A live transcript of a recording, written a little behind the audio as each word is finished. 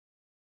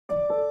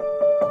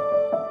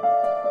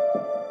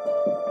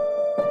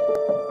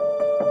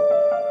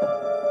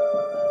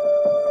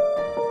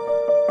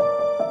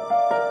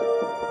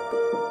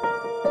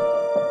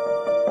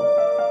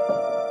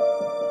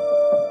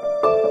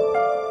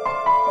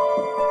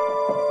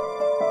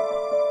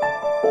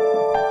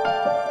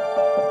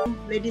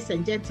ladies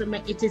and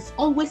gentlemen. It is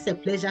always a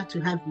pleasure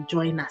to have you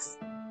join us.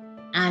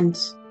 And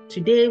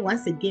today,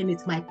 once again,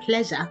 it's my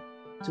pleasure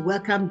to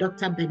welcome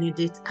Dr.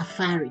 Benedict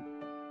Afari.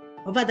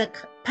 Over the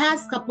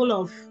past couple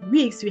of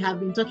weeks, we have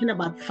been talking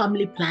about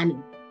family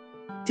planning,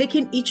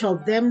 taking each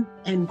of them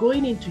and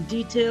going into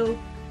detail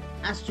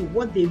as to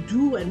what they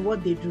do and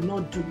what they do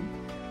not do,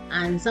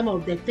 and some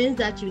of the things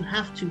that you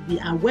have to be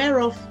aware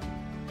of,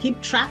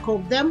 keep track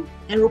of them,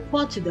 and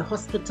report to the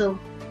hospital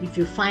if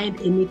you find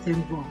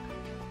anything wrong.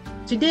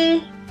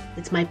 Today,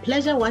 it's my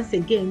pleasure once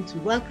again to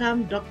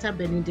welcome Dr.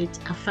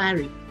 Benedict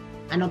Afari,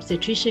 an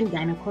obstetrician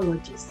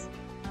gynecologist,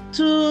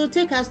 to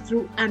take us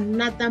through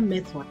another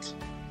method.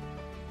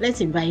 Let's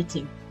invite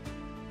him.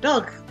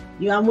 Doc,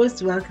 you are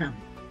most welcome.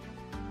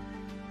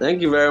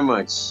 Thank you very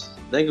much.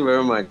 Thank you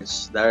very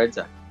much,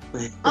 Director.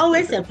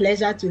 Always a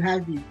pleasure to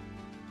have you.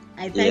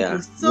 I thank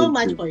you so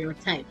much for your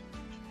time.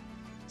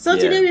 So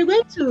today we're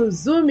going to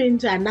zoom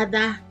into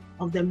another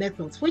of the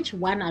methods. Which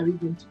one are we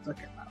going to talk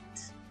about?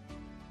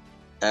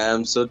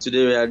 So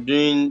today we are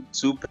doing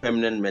two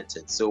permanent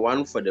methods. So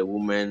one for the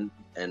women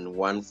and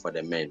one for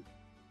the men.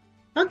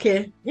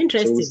 Okay,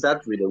 interesting. So we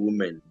start with the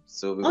women.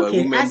 So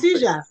okay, as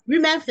usual,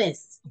 women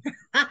first.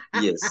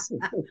 Yes.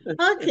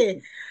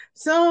 Okay,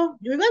 so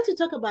we're going to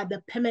talk about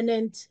the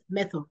permanent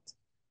method.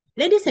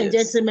 Ladies and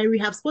gentlemen, we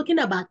have spoken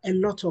about a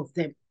lot of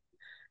them,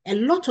 a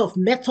lot of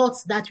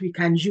methods that we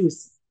can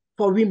use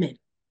for women,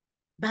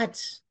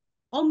 but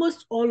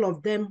almost all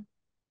of them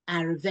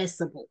are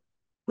reversible,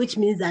 which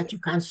means that you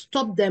can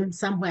stop them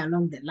somewhere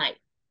along the line.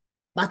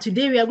 But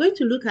today we are going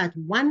to look at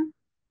one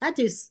that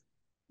is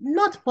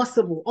not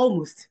possible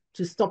almost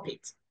to stop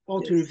it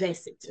or to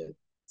reverse it.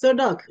 So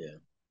Doc,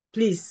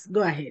 please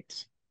go ahead.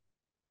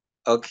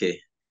 Okay.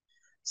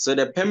 So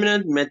the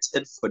permanent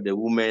method for the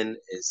woman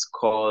is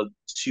called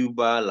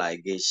Tubal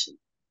ligation.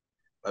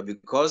 But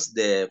because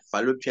the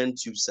fallopian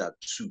tubes are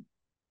two,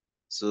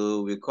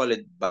 so we call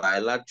it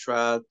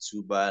bilateral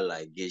Tubal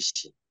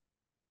ligation.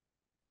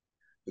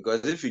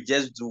 Because if you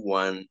just do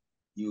one,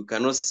 you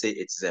cannot say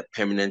it's a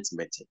permanent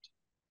method.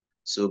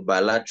 So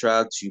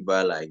bilateral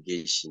Tubal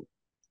ligation.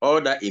 All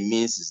that it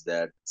means is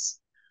that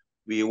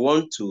we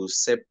want to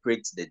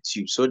separate the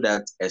tube so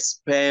that a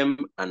sperm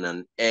and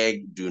an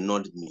egg do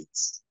not meet.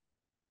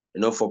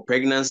 You know, for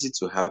pregnancy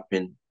to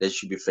happen, there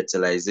should be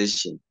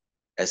fertilization.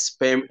 A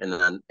sperm and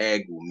an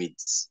egg will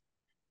meet.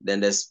 Then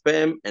the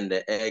sperm and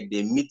the egg,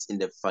 they meet in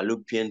the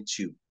fallopian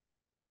tube.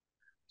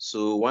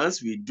 So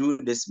once we do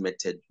this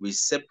method, we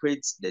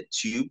separate the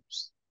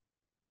tubes.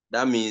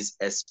 That means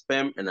a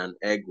sperm and an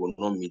egg will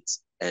not meet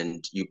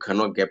and you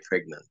cannot get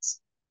pregnant.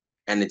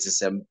 And it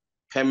is a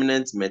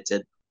permanent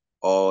method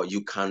or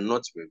you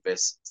cannot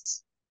reverse it.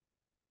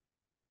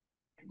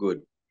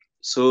 Good.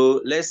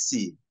 So let's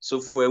see.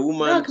 So for a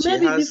woman, Doc,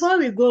 maybe before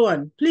we go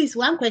on, please,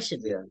 one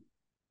question.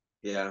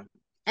 Yeah.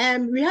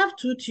 We have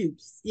two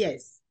tubes,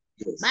 yes.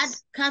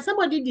 But can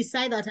somebody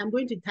decide that I'm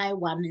going to tie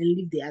one and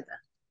leave the other?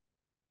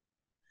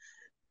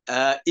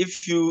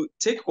 If you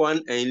take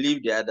one and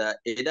leave the other,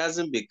 it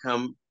doesn't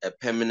become a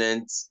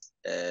permanent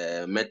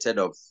method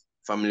of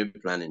family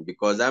planning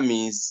because that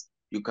means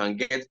you can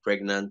get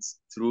pregnant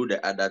through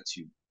the other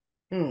tube.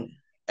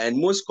 And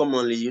most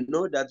commonly, you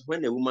know that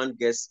when a woman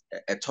gets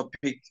a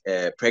ectopic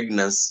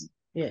pregnancy,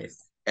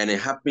 and it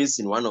happens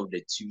in one of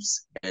the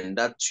tubes and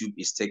that tube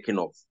is taken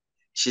off,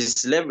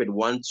 she's left with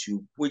one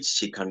tube which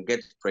she can get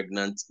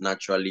pregnant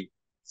naturally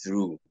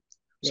through.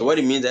 So what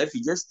it means that if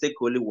you just take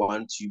only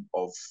one tube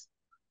off,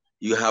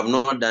 you have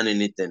not done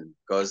anything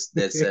because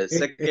there's a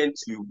second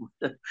tube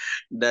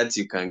that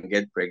you can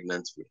get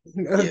pregnant with.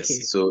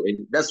 Yes, so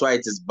that's why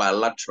it is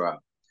bilateral.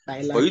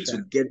 For you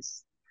to get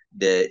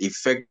the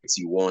effect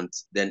you want,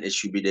 then it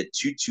should be the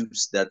two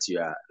tubes that you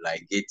are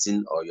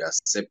ligating or you are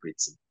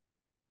separating.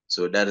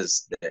 So that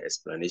is the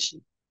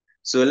explanation.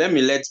 So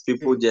let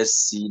people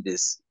just see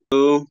this.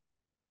 So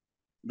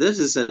this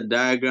is a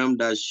diagram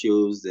that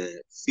shows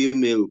the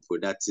female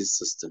reproductive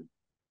system.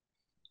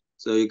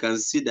 So you can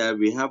see that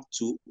we have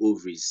two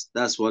ovaries.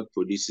 That's what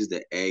produces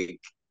the egg.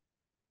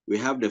 We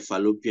have the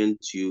fallopian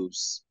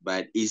tubes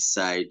by each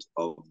side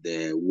of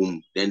the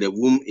womb. Then the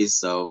womb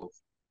itself,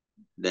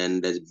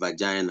 then the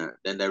vagina,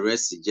 then the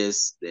rest is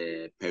just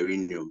the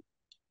perineum.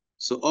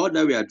 So all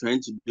that we are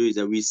trying to do is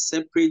that we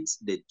separate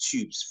the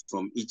tubes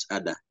from each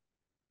other.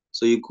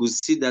 So you could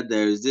see that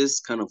there is this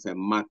kind of a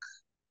mark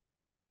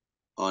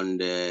on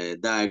the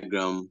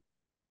diagram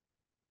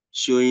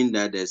showing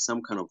that there's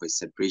some kind of a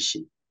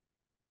separation.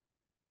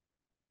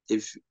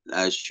 If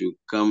I should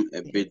come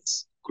a bit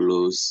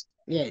close.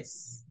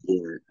 Yes.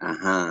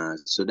 Yeah.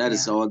 So that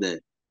is all the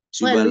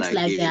Tubal well, it looks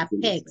like they are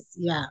pegs.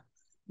 Yeah.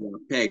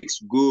 Pegs.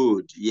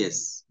 Good.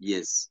 Yes.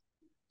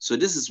 So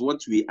this is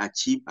what we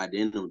achieve at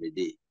the end of the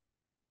day.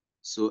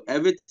 So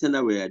everything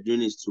that we are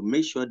doing is to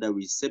make sure that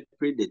we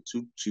separate the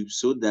two tubes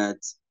so that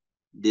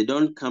they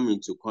don't come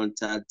into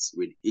contact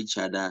with each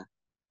other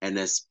and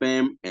a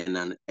sperm and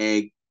an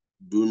egg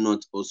do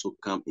not also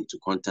come into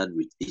contact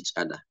with each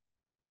other.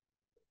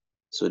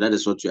 So that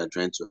is what we are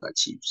trying to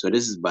achieve. So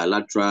this is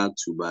bilateral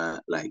Tubal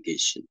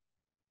ligation.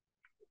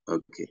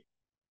 Okay.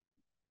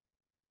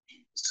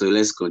 So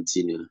let's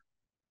continue.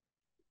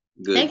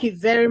 Good. Thank you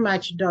very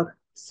much, Doc.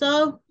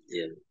 So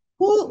Yeah.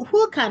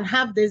 who can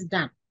have this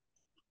done?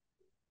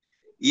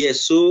 Yeah,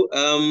 so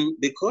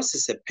because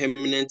it's a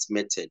permanent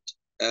method,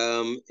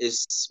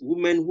 it's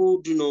women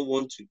who do not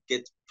want to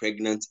get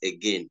pregnant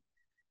again.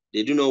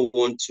 They do not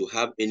want to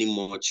have any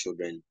more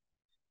children.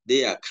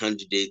 They are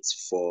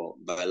candidates for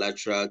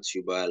bilateral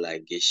tubal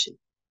ligation.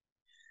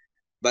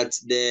 But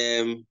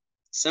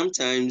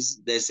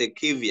sometimes there's a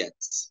caveat.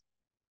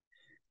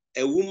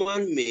 A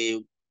woman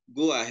may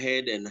go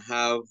ahead and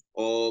have,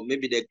 or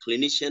maybe the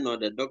clinician or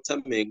the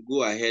doctor may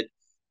go ahead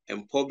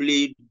and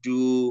probably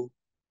do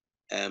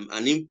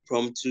an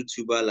impromptu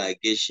tubal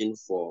ligation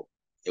for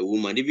a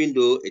woman, even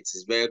though it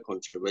is very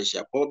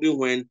controversial, probably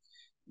when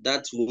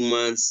that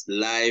woman's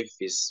life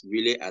is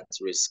really at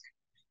risk.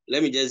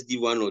 Let me just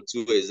give one or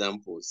two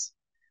examples.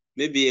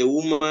 Maybe a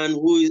woman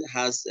who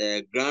has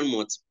a grand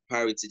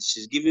multiparity,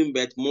 she's giving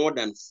birth more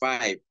than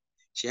 5.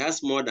 She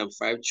has more than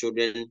 5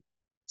 children.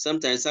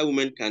 Sometimes that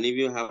woman can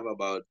even have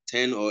about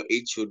 10 or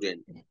 8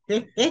 children.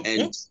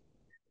 And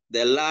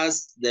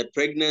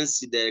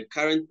the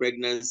current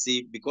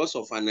pregnancy, because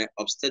of an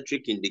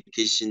obstetric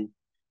indication,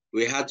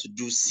 we had to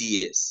do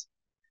CS.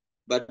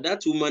 But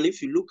that woman,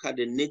 if you look at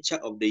the nature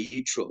of the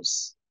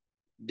uterus,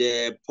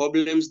 the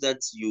problems that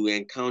you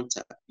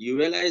encounter, you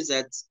realize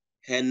that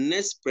her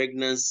next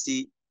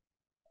pregnancy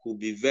could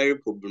be very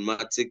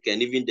problematic,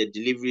 and even the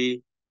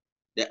delivery,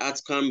 the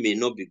outcome may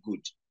not be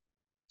good.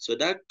 So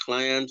that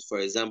client, for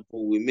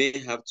example, we may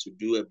have to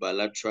do a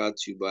bilateral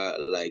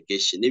tubal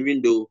ligation,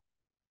 even though,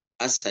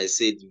 as I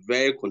said,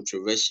 very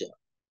controversial.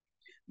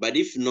 But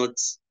if not,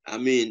 I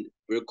mean,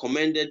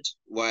 recommended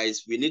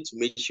wise, we need to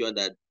make sure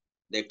that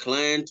the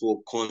client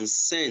will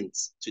consent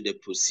to the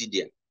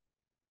procedure.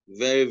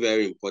 Very,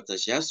 very important.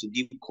 She has to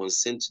give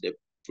consent to the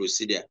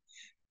procedure.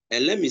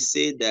 And let me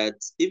say that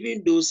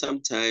even though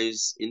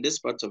sometimes in this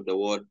part of the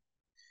world,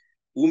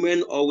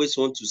 women always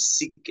want to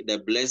seek the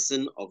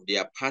blessing of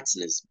their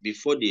partners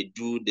before they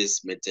do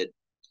this method,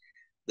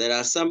 there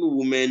are some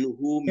women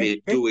who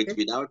may do it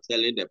without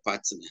telling the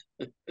partner.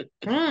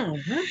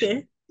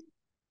 Okay.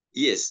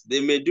 Yes,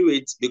 they may do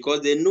it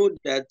because they know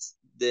that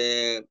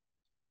the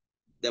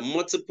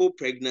multiple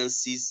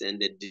pregnancies and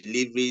the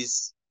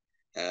deliveries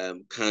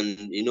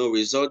can,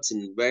 result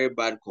in very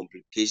bad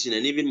complication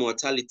and even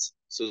mortality.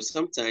 So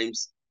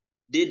sometimes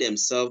they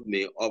themselves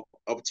may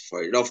opt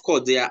for it. Of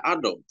course, they are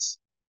adults,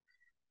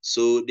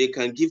 so they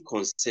can give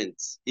consent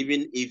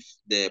even if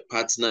the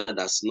partner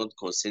does not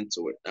consent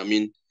to it. I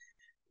mean,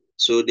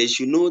 so they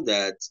should know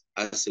that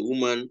as a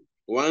woman,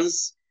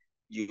 once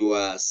you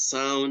are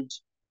sound,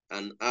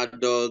 an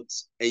adult,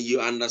 and you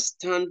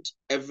understand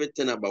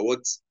everything about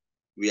what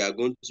we are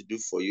going to do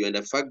for you, and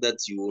the fact that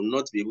you will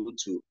not be able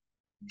to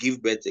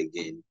give birth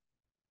again,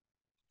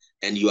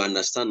 and you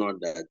understand all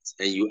that,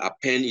 and you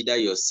append either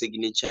your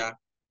signature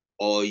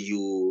or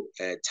you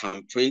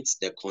tamprint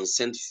the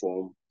consent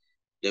form,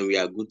 then we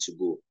are good to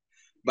go.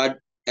 But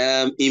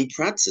in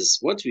practice,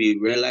 what we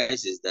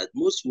realize is that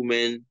most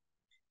women,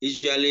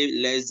 usually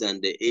less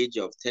than the age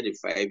of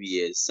 35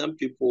 years, some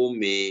people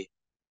may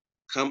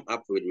come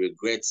up with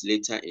regrets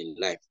later in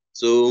life.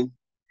 So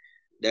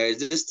there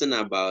is this thing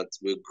about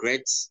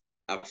regrets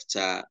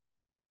after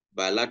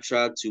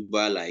bilateral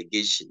tubal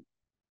ligation,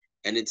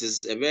 and it is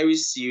a very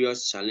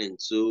serious challenge.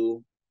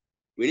 So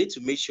we need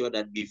to make sure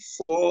that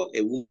before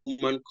a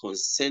woman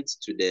consents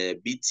to the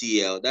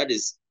BTL, that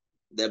is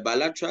the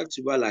bilateral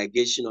tubal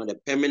ligation, or the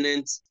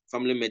permanent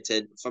family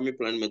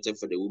planning method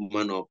for the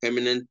woman, or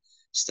permanent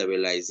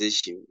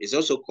sterilization. It's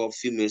also called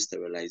female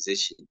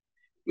sterilization.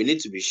 We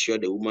need to be sure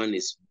the woman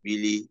is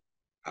really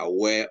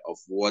aware of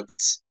what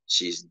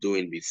she's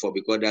doing before,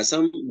 because there are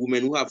some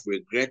women who have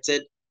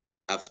regretted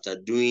after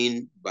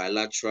doing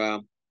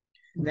bilateral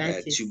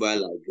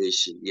tubal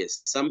ligation.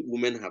 Yes, some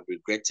women have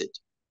regretted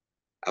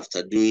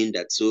after doing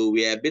that. So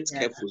we are a bit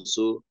careful.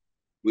 So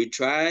we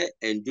try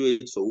and do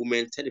it for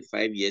women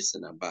 35 years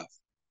and above.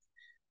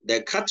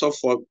 The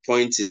cutoff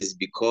point is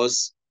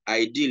because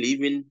ideally,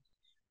 even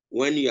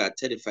when you are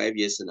 35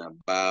 years and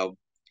above,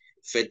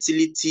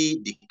 fertility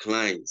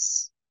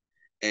declines.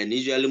 And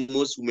usually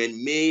most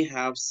women may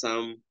have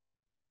some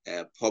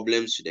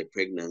problems with the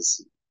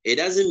pregnancy. It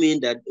doesn't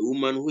mean that a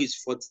woman who is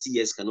 40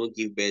 years cannot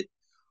give birth,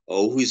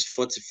 or who is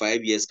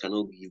 45 years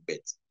cannot give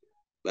birth.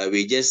 But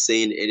we're just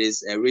saying it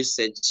is a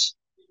research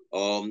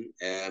a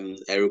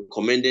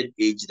recommended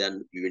age that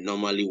you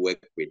normally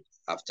work with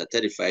after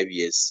 35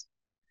 years.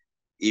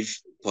 If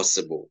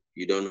possible,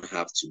 you don't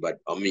have to, but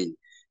I mean,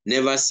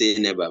 never say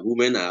never.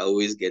 Women are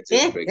always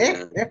getting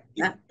pregnant.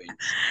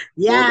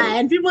 Yeah,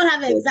 and people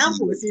have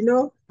examples,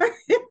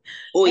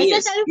 Oh,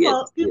 especially yes,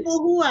 for people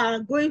who are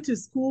going to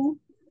school,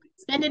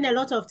 spending a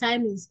lot of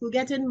time in school,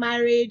 getting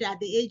married at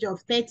the age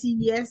of 30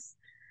 years,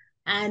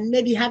 and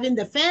maybe having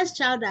the first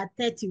child at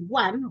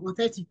 31 or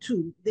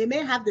 32. They may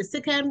have the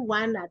second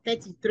one at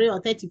 33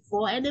 or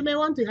 34, and they may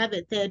want to have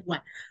a third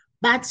one.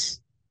 But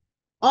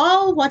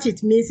all what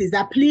it means is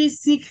that please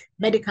seek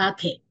medical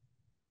care.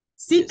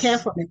 Seek care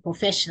from a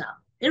professional,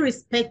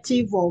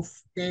 irrespective of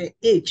the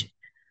age.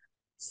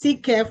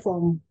 seek care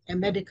from a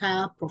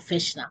medical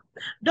professional.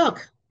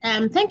 Doc,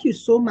 thank you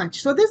so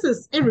much. So this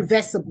is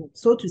irreversible,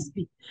 so to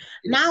speak.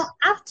 Yes. Now,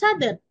 after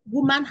the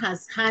woman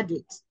has had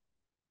it,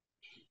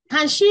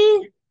 can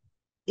she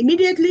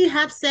immediately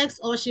have sex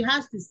or she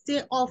has to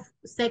stay off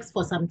sex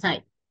for some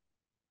time?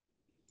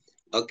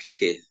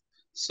 Okay.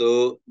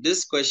 So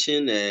this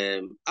question,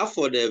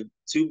 after the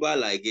tubal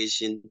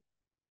ligation,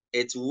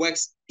 it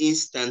works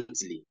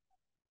instantly.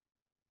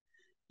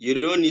 You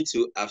don't need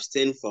to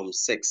abstain from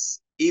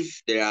sex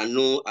if there are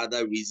no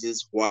other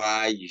reasons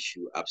why you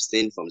should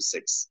abstain from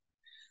sex.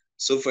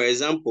 So, for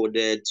example,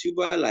 the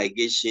tubal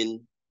ligation,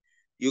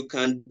 you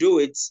can do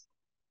it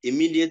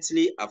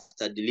immediately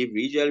after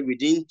delivery, usually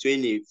within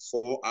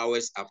 24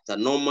 hours after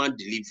normal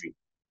delivery.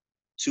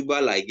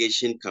 Tubal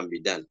ligation can be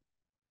done.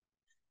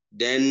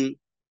 Then,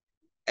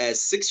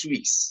 6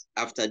 weeks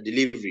after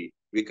delivery,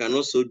 we can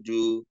also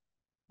do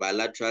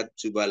bilateral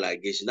tubal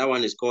ligation. That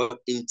one is called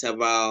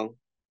interval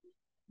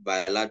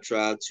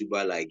bilateral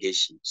tubal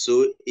ligation.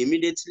 So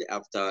immediately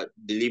after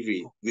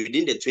delivery,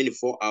 within the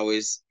 24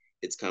 hours,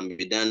 it can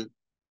be done,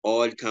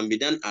 or it can be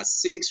done at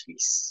 6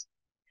 weeks.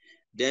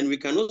 Then we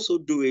can also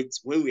do it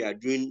when we are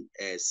doing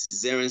a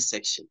cesarean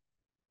section.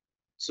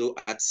 So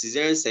at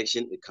cesarean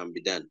section, it can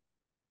be done.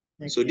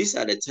 Okay. So these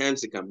are the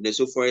times it can be done.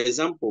 So for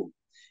example,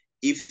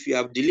 if you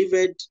have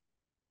delivered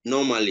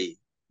normally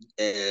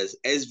as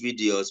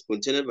SVD or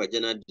spontaneous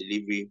vaginal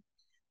delivery,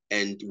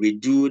 and we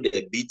do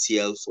the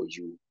BTL for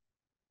you,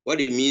 what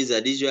it means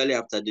that usually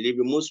after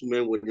delivery, most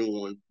women wouldn't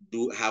want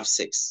to have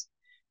sex.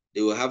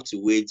 They will have to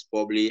wait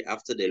probably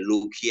after the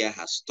lochia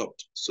has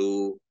stopped.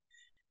 So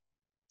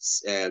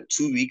 2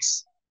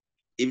 weeks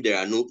if there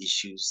are no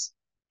issues,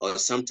 or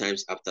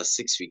sometimes after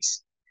 6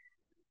 weeks.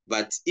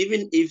 But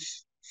even if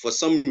for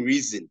some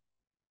reason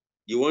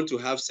you want to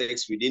have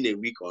sex within a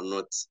week or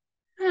not,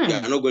 you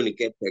are not going to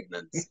get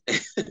pregnant.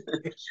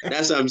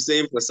 That's what I'm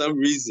saying. For some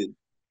reason,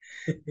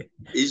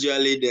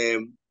 usually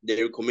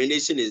the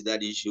recommendation is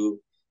that you should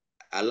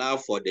allow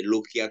for the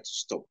lochia to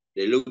stop.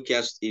 The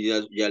lochia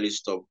usually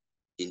stop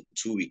in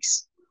 2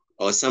 weeks,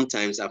 or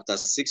sometimes after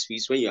 6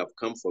 weeks when you have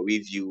come for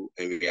review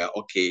and we are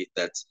okay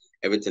that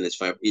everything is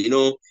fine. You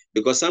know,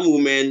 because some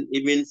women,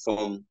 even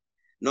from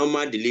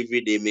normal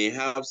delivery, they may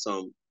have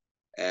some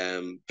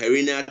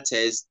perineal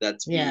tests that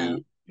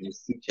we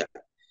feature.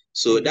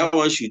 So that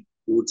one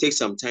will take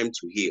some time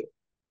to heal.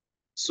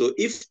 So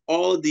if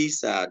all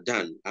these are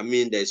done, I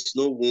mean, there's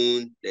no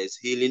wound, there's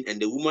healing, and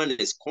the woman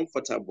is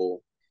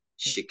comfortable,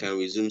 she can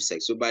resume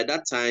sex. So by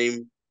that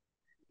time,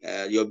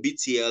 your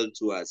BTL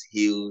too has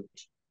healed.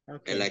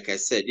 Okay. And like I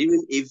said,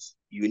 even if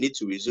you need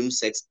to resume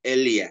sex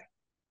earlier,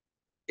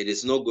 it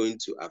is not going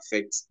to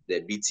affect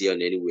the BTL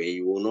in any way.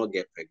 You will not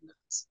get pregnant.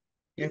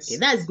 Yes. Okay,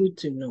 that's good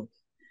to know.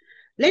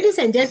 Ladies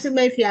and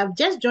gentlemen, if you have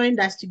just joined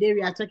us today,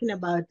 we are talking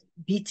about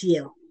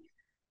BTL,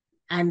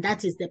 and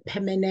that is the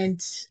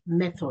permanent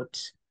method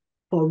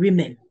for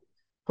women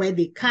where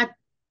they cut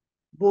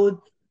both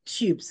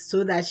tubes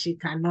so that she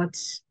cannot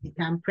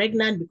become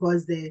pregnant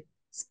because the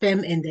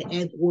sperm and the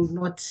egg will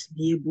not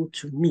be able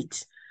to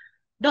meet.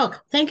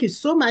 Doc, thank you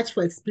so much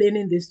for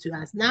explaining this to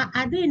us. Now,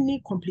 are there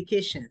any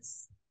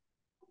complications?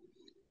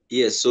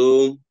 Yes,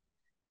 so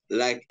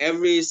like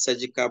every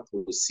surgical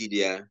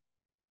procedure,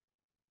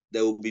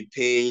 there will be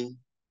pain,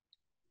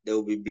 there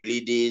will be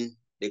bleeding,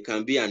 there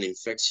can be an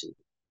infection,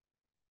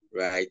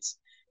 right?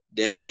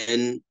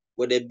 Then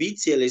with the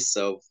BTL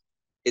itself,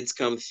 it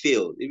can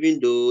fail, even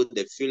though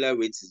the failure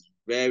rate is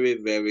very,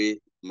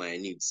 very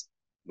minute,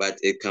 but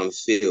it can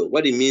fail.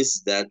 What it means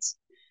is that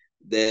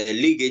the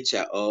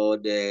ligature or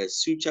the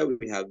suture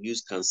we have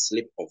used can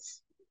slip off.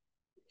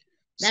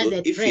 That's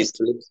so if it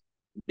slips,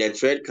 the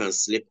thread can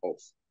slip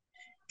off.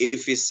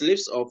 If it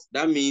slips off,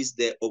 that means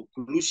the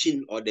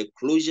occlusion or the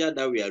closure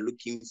that we are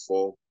looking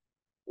for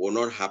will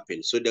not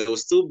happen. So there will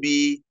still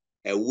be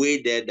a way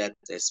there that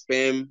a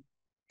sperm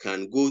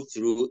can go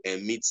through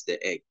and meet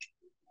the egg.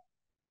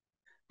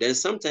 Then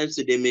sometimes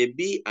there may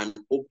be an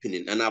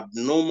opening, an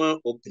abnormal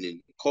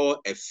opening called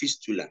a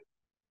fistula.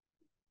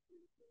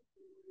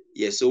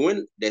 Yeah, so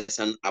when there's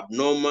an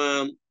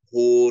abnormal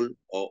hole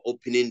or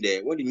opening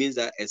there, what it means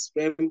that a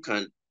sperm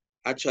can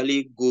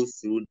actually go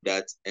through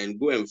that and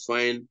go and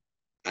find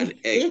an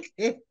egg.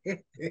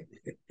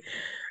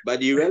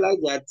 But you realize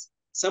that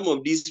some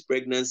of these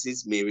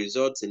pregnancies may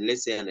result in,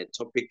 let's say, an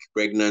ectopic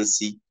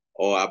pregnancy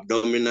or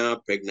abdominal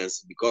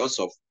pregnancy because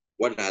of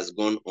what has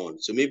gone on.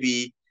 So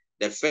maybe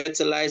the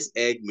fertilized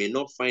egg may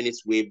not find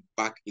its way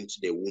back into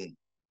the womb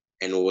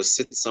and will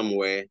sit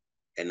somewhere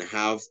and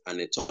have an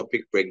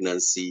ectopic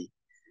pregnancy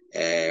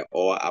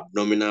or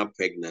abdominal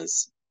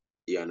pregnancy.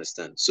 You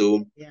understand?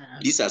 So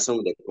these are some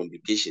of the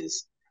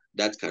complications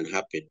that can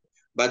happen.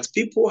 But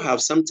people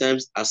have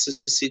sometimes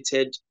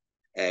associated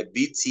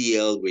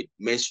BTL with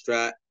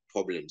menstrual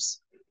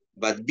problems.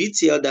 But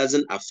BTL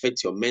doesn't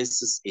affect your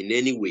menses in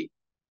any way.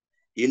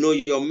 You know,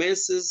 your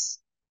menses,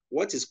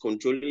 what is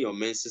controlling your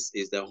menses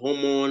is the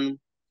hormone,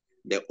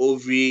 the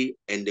ovary,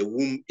 and the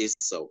womb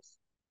itself.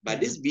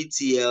 But this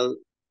BTL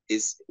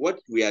is what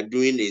we are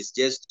doing is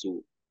just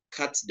to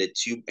cut the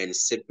tube and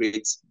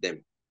separate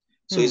them.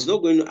 So it's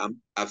not going to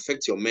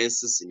affect your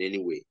menses in any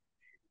way.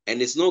 And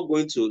it's not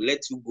going to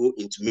let you go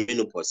into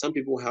menopause. Some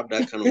people have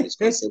that kind of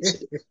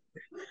misconception.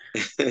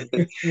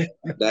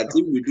 That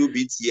if you do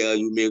BTL,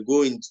 you may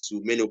go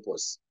into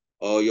menopause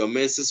or your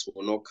menses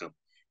will not come.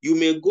 You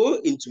may go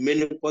into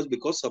menopause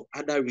because of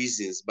other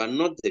reasons, but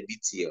not the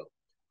BTL.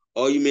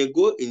 Or you may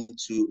go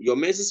into, your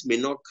menses may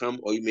not come,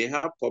 or you may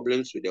have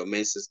problems with your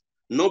menses,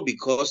 not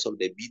because of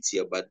the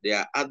BTL, but there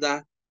are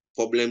other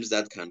problems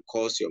that can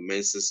cause your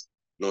menses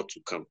not to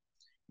come.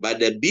 But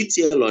the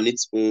BTL on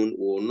its own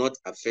will not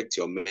affect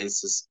your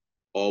menses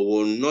or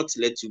will not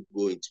let you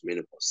go into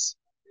menopause.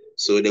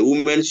 So the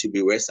woman should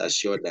be rest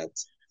assured that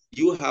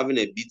you having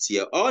a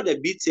BTL, all the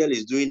BTL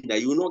is doing that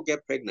you will not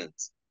get pregnant.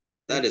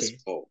 That is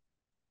all.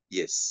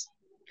 Yes.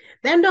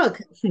 Then, Doc,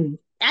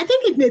 I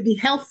think it may be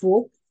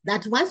helpful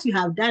that once you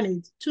have done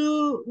it,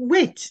 to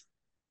wait.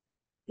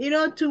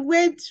 To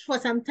wait for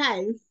some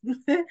time.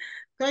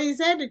 Because you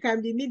said it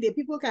can be immediate.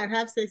 People can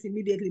have sex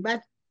immediately,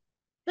 but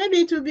maybe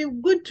it will be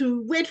good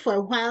to wait for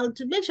a while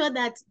to make sure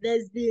that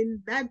there's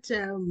been that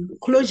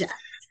closure.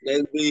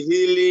 There's been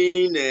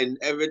healing and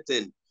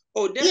everything.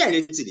 Oh,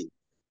 definitely.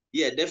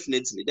 Yes. Yeah,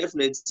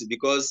 definitely.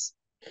 Because,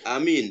 I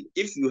mean,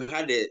 if you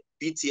had a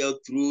BTL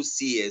through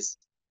CS,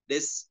 the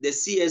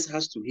CS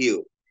has to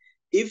heal.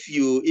 If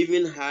you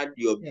even had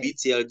your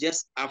BTL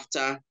just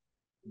after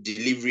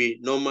delivery,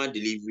 normal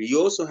delivery, you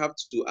also have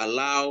to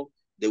allow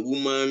the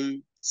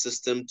woman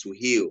system to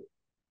heal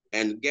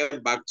and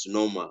get back to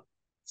normal.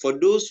 For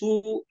those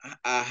who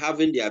are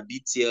having their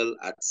BTL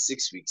at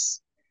 6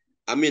 weeks,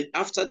 I mean,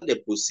 after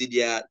the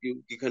procedure,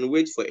 you can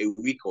wait for a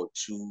week or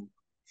two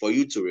for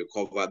you to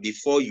recover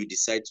before you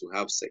decide to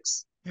have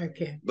sex.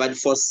 Okay. But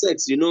for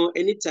sex,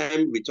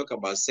 anytime we talk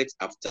about sex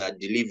after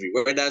delivery,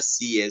 whether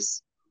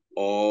CS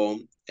or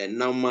a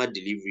normal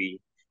delivery,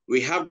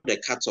 we have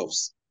the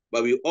cutoffs.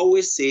 But we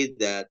always say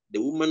that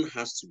the woman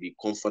has to be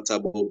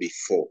comfortable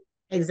before.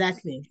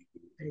 Exactly.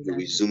 You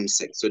resume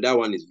sex. So that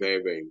one is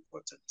very, very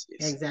important.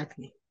 Yes.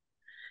 Exactly.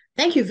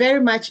 Thank you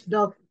very much,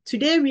 Doc.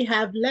 Today we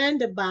have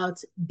learned about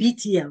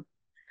BTL,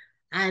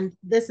 and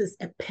this is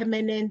a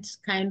permanent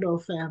kind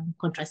of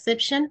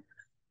contraception,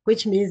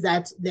 which means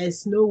that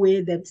there's no way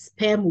the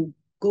sperm will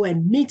go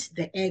and meet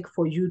the egg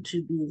for you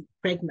to be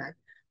pregnant.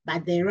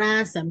 But there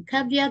are some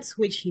caveats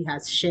which he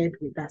has shared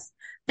with us.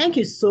 Thank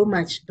you so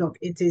much, Doc.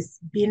 It has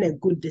been a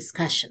good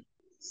discussion.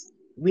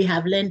 We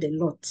have learned a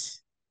lot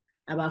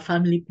about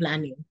family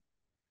planning.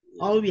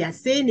 All we are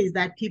saying is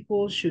that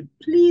people should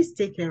please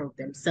take care of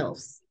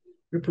themselves.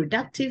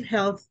 Reproductive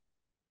health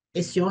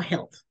is your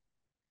health.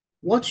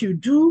 What you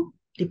do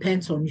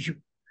depends on you.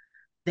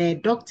 The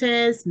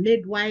doctors,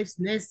 midwives,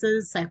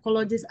 nurses,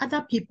 psychologists,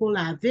 other people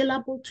are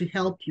available to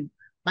help you,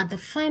 but the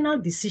final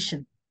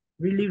decision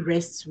really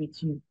rests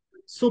with you.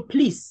 So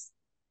please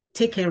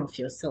take care of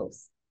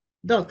yourselves.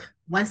 Doc,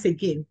 once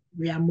again,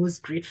 we are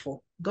most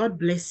grateful. God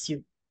bless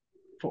you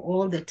for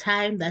all the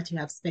time that you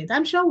have spent.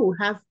 I'm sure we'll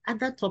have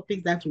other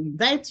topics that will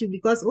invite you,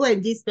 because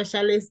O&G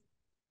specialist,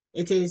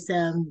 it is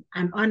an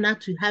honor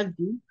to have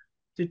you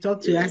to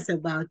talk to us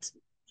about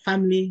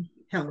family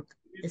health,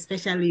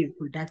 especially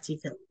reproductive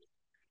health.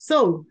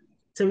 So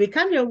we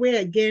come your way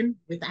again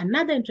with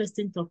another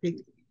interesting topic.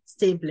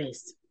 Stay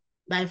blessed.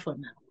 Bye for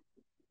now.